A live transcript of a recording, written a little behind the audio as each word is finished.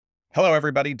Hello,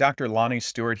 everybody. Dr. Lonnie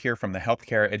Stewart here from the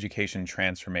Healthcare Education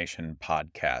Transformation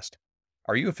Podcast.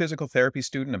 Are you a physical therapy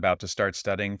student about to start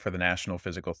studying for the National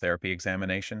Physical Therapy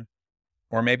Examination?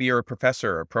 Or maybe you're a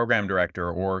professor, a program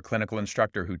director, or clinical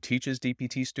instructor who teaches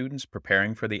DPT students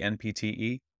preparing for the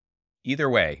NPTE? Either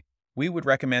way, we would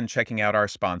recommend checking out our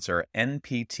sponsor,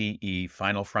 NPTE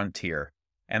Final Frontier,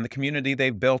 and the community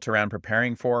they've built around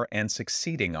preparing for and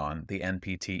succeeding on the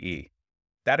NPTE.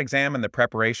 That exam and the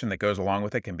preparation that goes along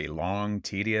with it can be long,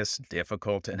 tedious,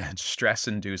 difficult, and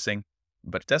stress-inducing,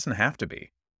 but it doesn't have to be.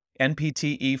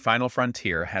 NPTE Final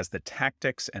Frontier has the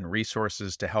tactics and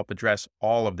resources to help address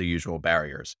all of the usual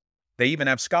barriers. They even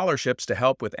have scholarships to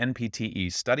help with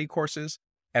NPTE study courses,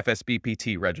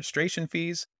 FSBPT registration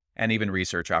fees, and even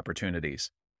research opportunities.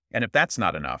 And if that's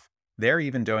not enough, they're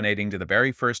even donating to the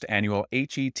very first annual HET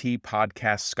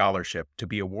Podcast Scholarship to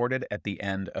be awarded at the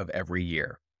end of every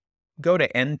year. Go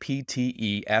to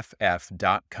npteff.com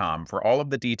for all of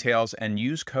the details and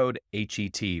use code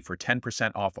HET for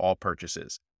 10% off all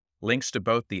purchases. Links to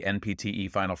both the NPTE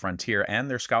Final Frontier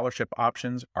and their scholarship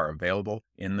options are available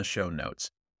in the show notes.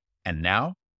 And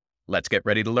now, let's get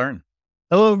ready to learn.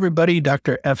 Hello, everybody.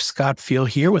 Dr. F. Scott Field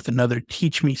here with another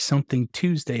Teach Me Something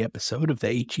Tuesday episode of the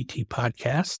HET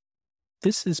podcast.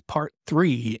 This is part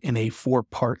 3 in a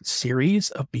 4-part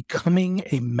series of becoming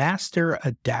a master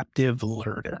adaptive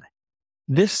learner.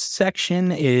 This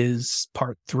section is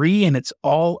part 3, and it's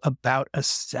all about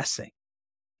assessing.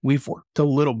 We've worked a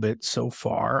little bit so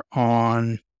far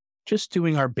on just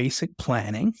doing our basic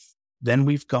planning. Then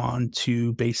we've gone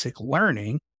to basic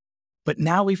learning, but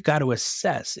now we've got to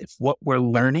assess if what we're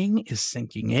learning is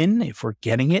sinking in, if we're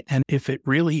getting it, and if it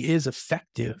really is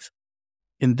effective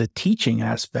in the teaching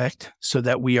aspect so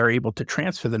that we are able to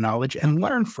transfer the knowledge and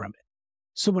learn from it.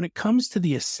 So when it comes to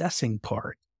the assessing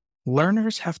part,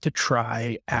 learners have to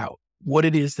try out what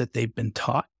it is that they've been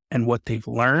taught and what they've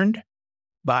learned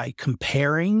by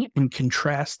comparing and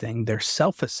contrasting their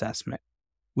self-assessment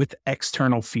with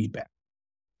external feedback.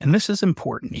 And this is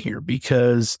important here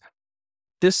because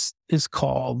this is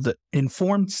called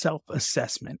informed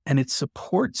self-assessment, and it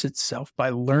supports itself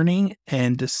by learning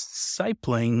and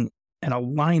discipling and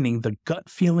aligning the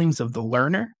gut feelings of the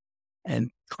learner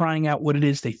and trying out what it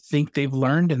is they think they've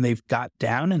learned and they've got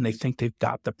down and they think they've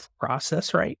got the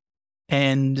process right.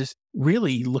 And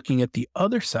really looking at the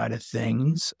other side of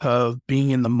things of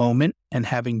being in the moment and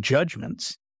having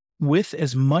judgments with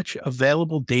as much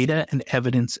available data and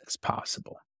evidence as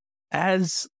possible.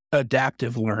 As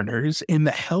adaptive learners in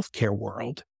the healthcare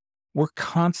world, we're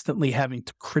constantly having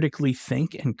to critically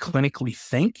think and clinically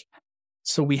think.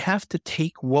 So we have to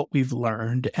take what we've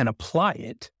learned and apply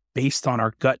it based on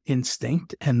our gut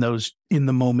instinct and those in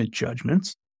the moment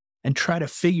judgments and try to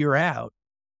figure out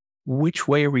which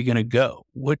way are we going to go?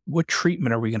 What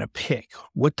treatment are we going to pick?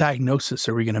 What diagnosis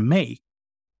are we going to make?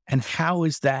 And how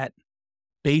is that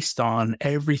based on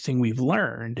everything we've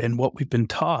learned and what we've been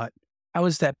taught? How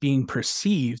is that being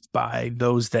perceived by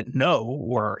those that know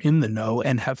or are in the know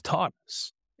and have taught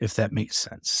us, if that makes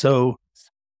sense? So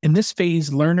in this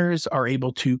phase, learners are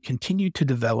able to continue to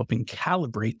develop and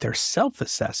calibrate their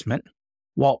self-assessment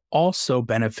while also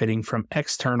benefiting from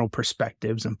external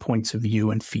perspectives and points of view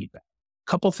and feedback.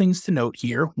 A couple things to note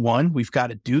here. One, we've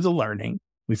got to do the learning.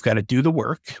 We've got to do the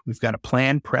work. We've got to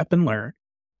plan, prep, and learn.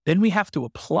 Then we have to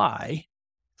apply,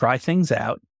 try things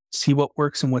out, see what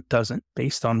works and what doesn't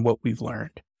based on what we've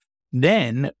learned.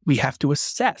 Then we have to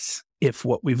assess if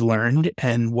what we've learned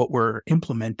and what we're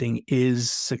implementing is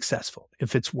successful,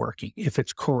 if it's working, if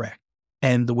it's correct.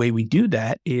 And the way we do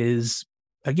that is,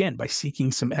 again, by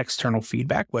seeking some external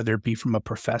feedback, whether it be from a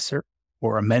professor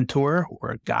or a mentor or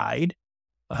a guide,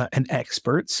 an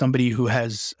expert, somebody who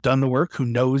has done the work, who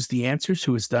knows the answers,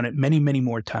 who has done it many, many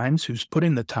more times, who's put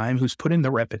in the time, who's put in the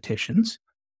repetitions.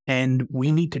 And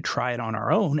we need to try it on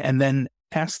our own and then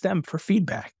ask them for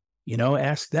feedback,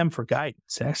 ask them for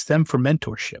guidance, ask them for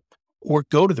mentorship. Or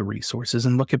go to the resources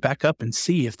and look it back up and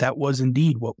see if that was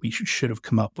indeed what we should have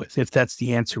come up with, if that's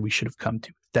the answer we should have come to,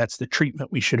 if that's the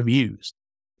treatment we should have used.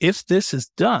 If this is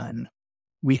done,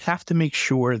 we have to make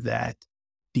sure that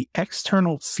the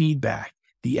external feedback,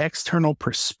 the external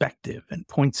perspective and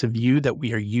points of view that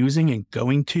we are using and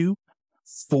going to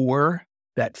for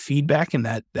that feedback and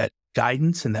that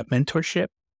guidance and that mentorship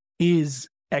is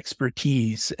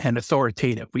expertise and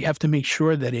authoritative. We have to make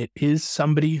sure that it is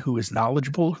somebody who is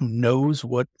knowledgeable, who knows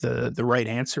what the right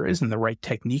answer is and the right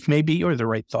technique may be, or the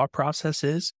right thought process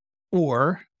is,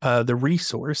 or the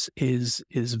resource is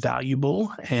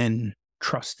valuable and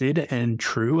trusted and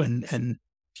true and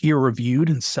peer-reviewed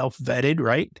and self-vetted,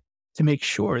 right? To make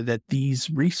sure that these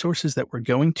resources that we're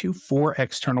going to for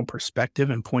external perspective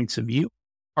and points of view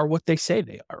are what they say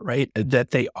they are, right?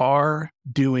 That they are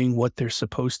doing what they're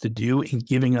supposed to do and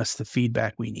giving us the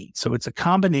feedback we need. So it's a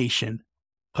combination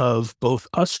of both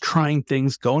us trying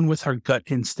things, going with our gut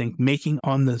instinct, making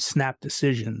on the snap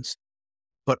decisions,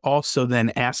 but also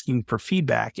then asking for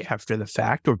feedback after the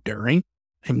fact or during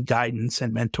and guidance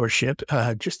and mentorship,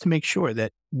 just to make sure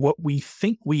that what we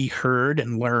think we heard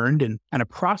and learned and kind of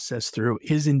processed through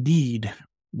is indeed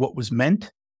what was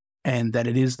meant and that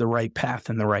it is the right path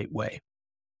and the right way.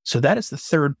 So that is the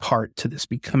third part to this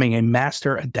becoming a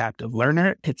master adaptive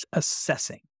learner. It's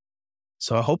assessing.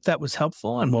 So I hope that was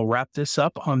helpful, and we'll wrap this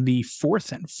up on the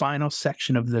fourth and final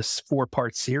section of this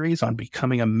 4-part series on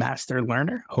becoming a master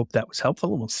learner. Hope that was helpful,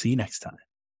 and we'll see you next time.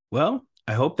 Well,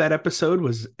 I hope that episode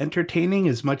was entertaining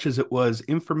as much as it was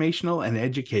informational and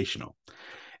educational.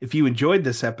 If you enjoyed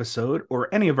this episode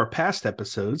or any of our past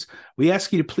episodes, we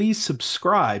ask you to please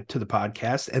subscribe to the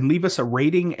podcast and leave us a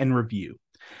rating and review.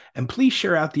 And please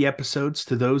share out the episodes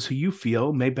to those who you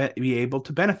feel may be able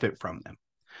to benefit from them.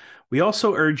 We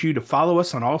also urge you to follow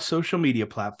us on all social media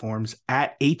platforms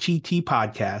at HET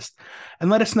Podcast and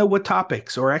let us know what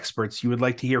topics or experts you would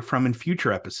like to hear from in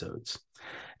future episodes.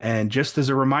 And just as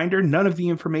a reminder, none of the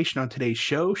information on today's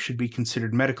show should be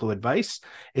considered medical advice.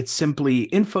 It's simply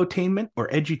infotainment or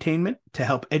edutainment to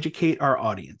help educate our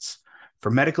audience. For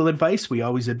medical advice, we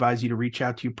always advise you to reach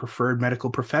out to your preferred medical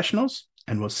professionals,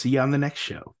 and we'll see you on the next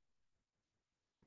show.